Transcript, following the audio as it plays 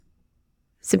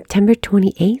September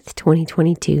 28th,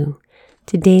 2022.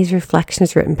 Today's reflection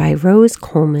is written by Rose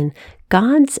Coleman,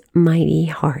 God's Mighty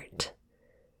Heart.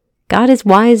 God is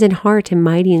wise in heart and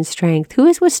mighty in strength. Who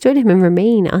has withstood him and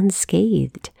remained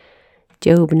unscathed?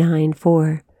 Job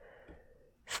 9:4.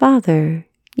 Father,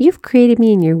 you've created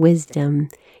me in your wisdom.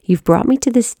 You've brought me to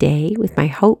this day with my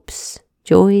hopes,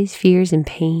 joys, fears, and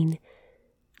pain.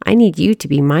 I need you to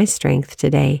be my strength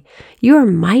today. You are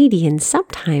mighty, and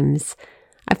sometimes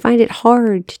I find it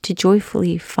hard to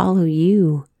joyfully follow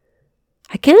you.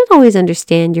 I cannot always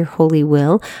understand your holy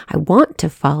will. I want to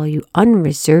follow you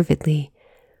unreservedly,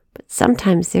 but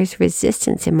sometimes there's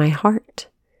resistance in my heart.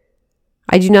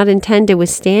 I do not intend to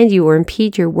withstand you or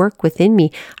impede your work within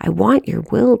me. I want your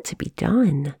will to be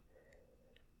done.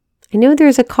 I know there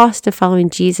is a cost to following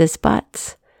Jesus,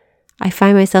 but I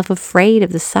find myself afraid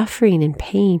of the suffering and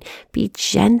pain. Be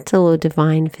gentle, O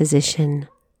divine physician.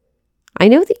 I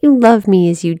know that you love me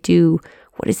as you do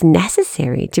what is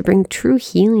necessary to bring true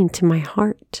healing to my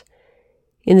heart.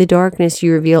 In the darkness,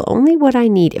 you reveal only what I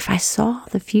need. If I saw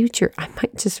the future, I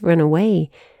might just run away,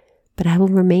 but I will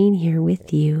remain here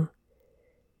with you.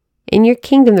 In your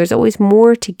kingdom, there's always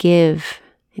more to give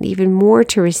and even more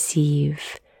to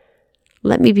receive.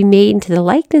 Let me be made into the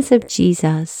likeness of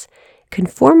Jesus.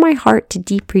 Conform my heart to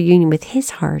deeper union with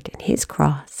his heart and his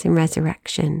cross and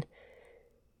resurrection.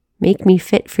 Make me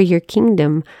fit for your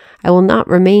kingdom. I will not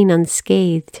remain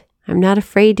unscathed. I'm not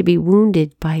afraid to be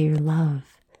wounded by your love.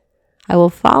 I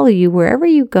will follow you wherever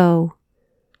you go.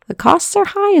 The costs are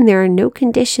high and there are no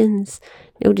conditions,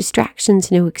 no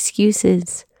distractions, no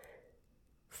excuses.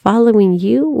 Following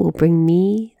you will bring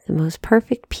me the most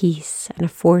perfect peace and a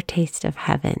foretaste of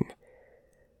heaven.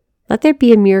 Let there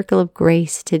be a miracle of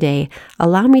grace today.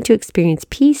 Allow me to experience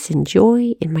peace and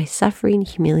joy in my suffering,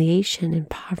 humiliation, and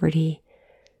poverty.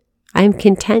 I am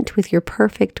content with your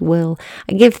perfect will.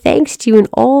 I give thanks to you in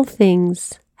all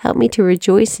things. Help me to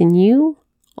rejoice in you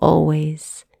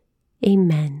always.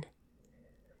 Amen.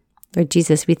 Lord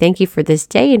Jesus, we thank you for this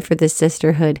day and for this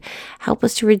sisterhood. Help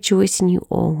us to rejoice in you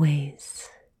always.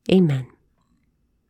 Amen.